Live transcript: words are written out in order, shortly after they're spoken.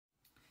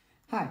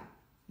Hi,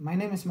 my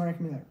name is Marek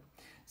Miller.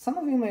 Some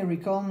of you may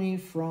recall me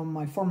from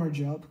my former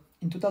job.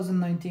 In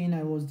 2019,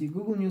 I was the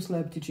Google News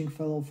Lab Teaching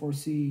Fellow for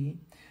CEE,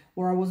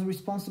 where I was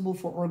responsible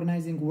for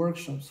organizing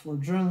workshops for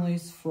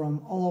journalists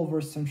from all over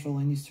Central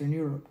and Eastern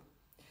Europe.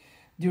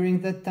 During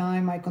that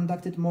time, I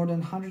conducted more than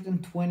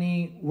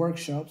 120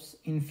 workshops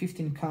in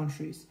 15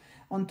 countries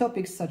on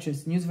topics such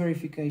as news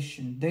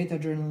verification, data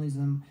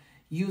journalism,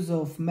 use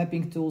of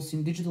mapping tools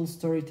in digital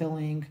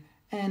storytelling,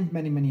 and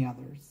many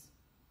others.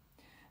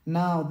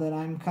 Now that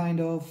I'm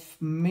kind of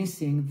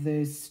missing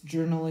this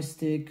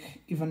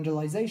journalistic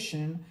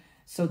evangelization,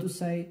 so to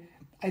say,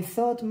 I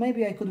thought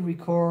maybe I could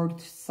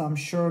record some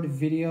short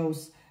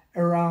videos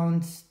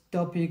around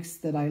topics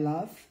that I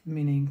love,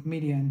 meaning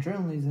media and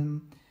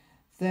journalism,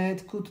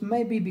 that could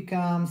maybe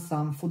become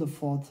some food of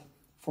thought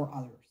for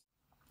others.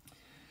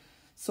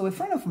 So a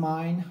friend of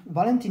mine,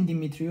 Valentin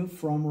Dimitriu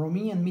from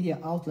Romanian media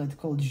outlet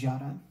called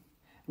Ziară,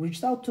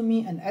 reached out to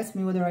me and asked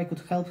me whether I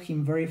could help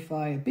him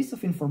verify a piece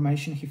of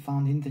information he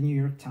found in the New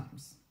York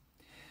Times.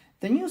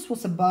 The news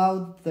was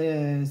about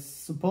the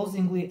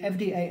supposedly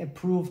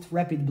FDA-approved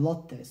rapid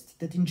blood test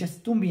that in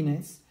just 2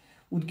 minutes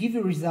would give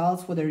you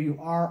results whether you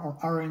are or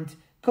aren't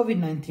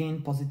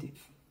COVID-19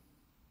 positive.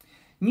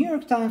 New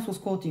York Times was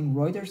quoting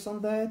Reuters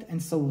on that,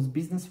 and so was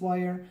Business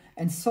Wire,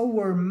 and so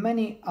were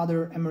many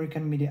other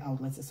American media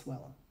outlets as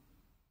well.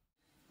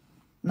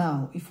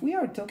 Now, if we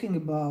are talking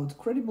about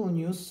credible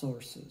news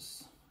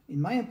sources, in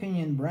my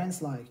opinion,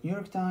 brands like New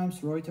York Times,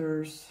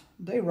 Reuters,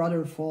 they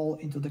rather fall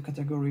into the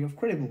category of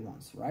credible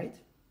ones, right?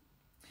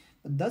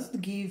 But does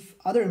it give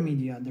other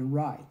media the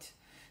right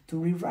to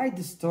rewrite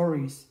the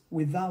stories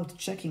without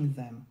checking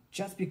them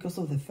just because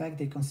of the fact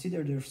they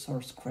consider their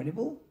source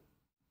credible?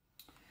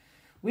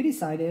 We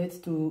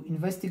decided to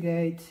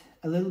investigate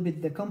a little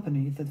bit the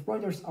company that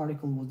Reuters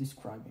article was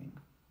describing.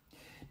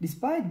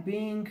 Despite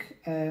being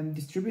a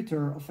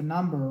distributor of a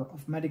number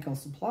of medical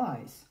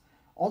supplies,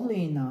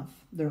 oddly enough,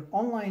 their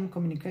online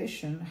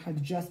communication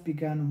had just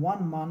begun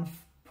 1 month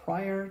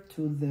prior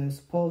to the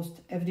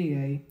supposed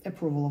FDA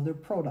approval of their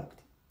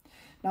product.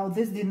 Now,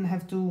 this didn't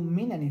have to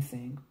mean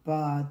anything,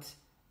 but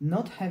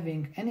not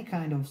having any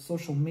kind of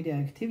social media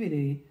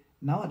activity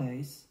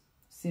nowadays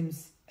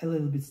seems a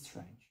little bit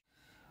strange.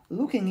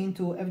 Looking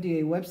into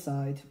FDA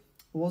website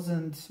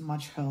wasn't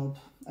much help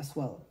as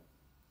well.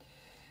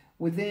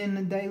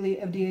 Within daily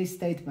FDA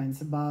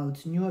statements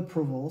about new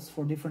approvals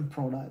for different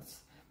products,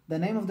 the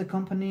name of the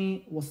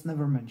company was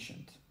never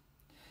mentioned.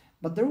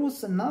 But there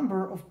was a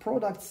number of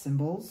product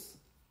symbols,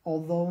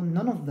 although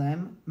none of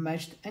them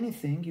matched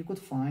anything you could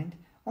find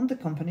on the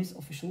company's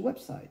official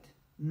website.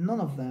 None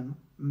of them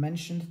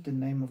mentioned the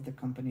name of the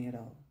company at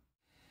all.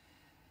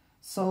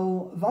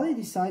 So Vali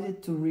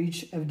decided to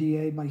reach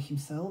FDA by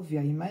himself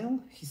via email.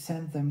 He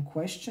sent them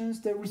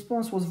questions. Their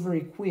response was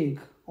very quick,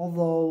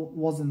 although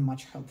wasn't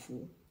much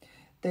helpful.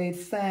 They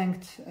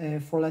thanked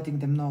for letting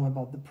them know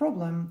about the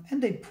problem,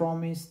 and they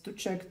promised to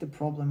check the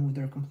problem with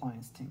their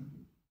compliance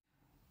team.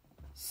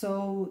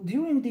 So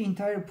during the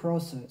entire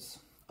process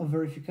of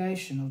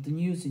verification of the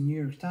news in New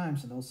York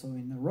Times and also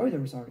in the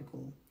Reuters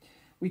article,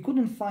 we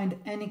couldn't find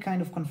any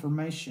kind of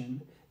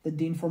confirmation that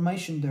the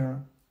information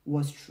there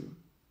was true.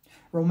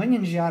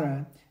 Romanian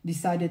Ziară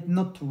decided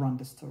not to run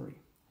the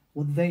story.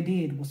 What they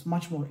did was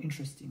much more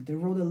interesting. They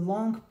wrote a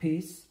long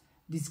piece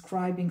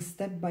describing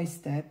step by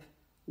step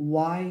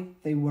why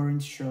they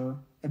weren't sure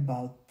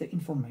about the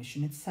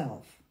information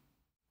itself.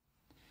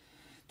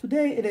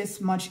 Today it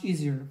is much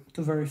easier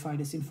to verify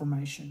this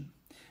information.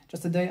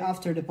 Just a day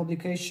after the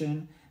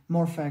publication,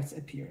 more facts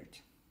appeared.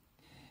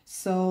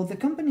 So the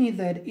company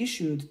that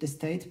issued the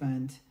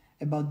statement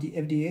about the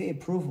FDA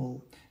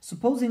approval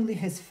supposedly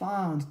has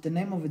found the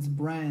name of its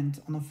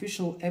brand on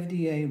official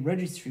FDA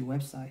registry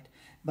website,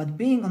 but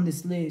being on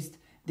this list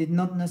did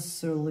not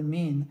necessarily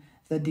mean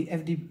that the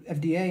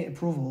FDA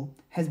approval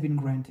has been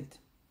granted.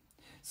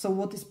 So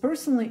what is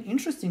personally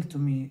interesting to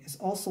me is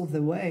also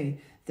the way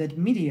that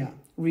media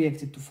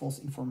reacted to false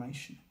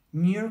information.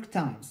 New York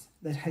Times,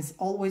 that has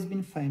always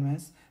been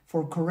famous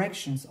for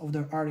corrections of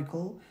their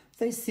article,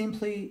 they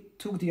simply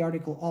took the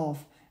article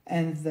off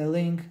and the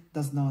link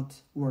does not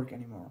work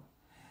anymore.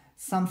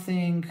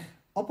 Something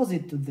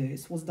opposite to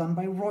this was done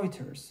by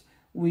Reuters,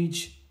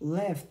 which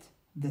left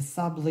the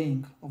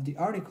sublink of the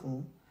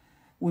article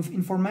with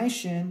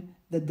information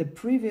that the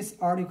previous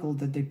article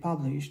that they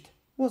published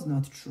was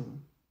not true.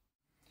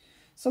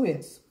 So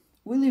yes,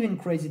 we live in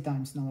crazy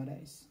times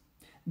nowadays.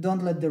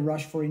 Don't let the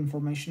rush for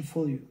information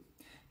fool you.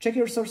 Check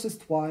your sources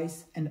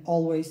twice and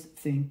always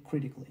think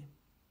critically.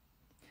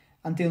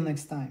 Until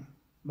next time,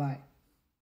 bye.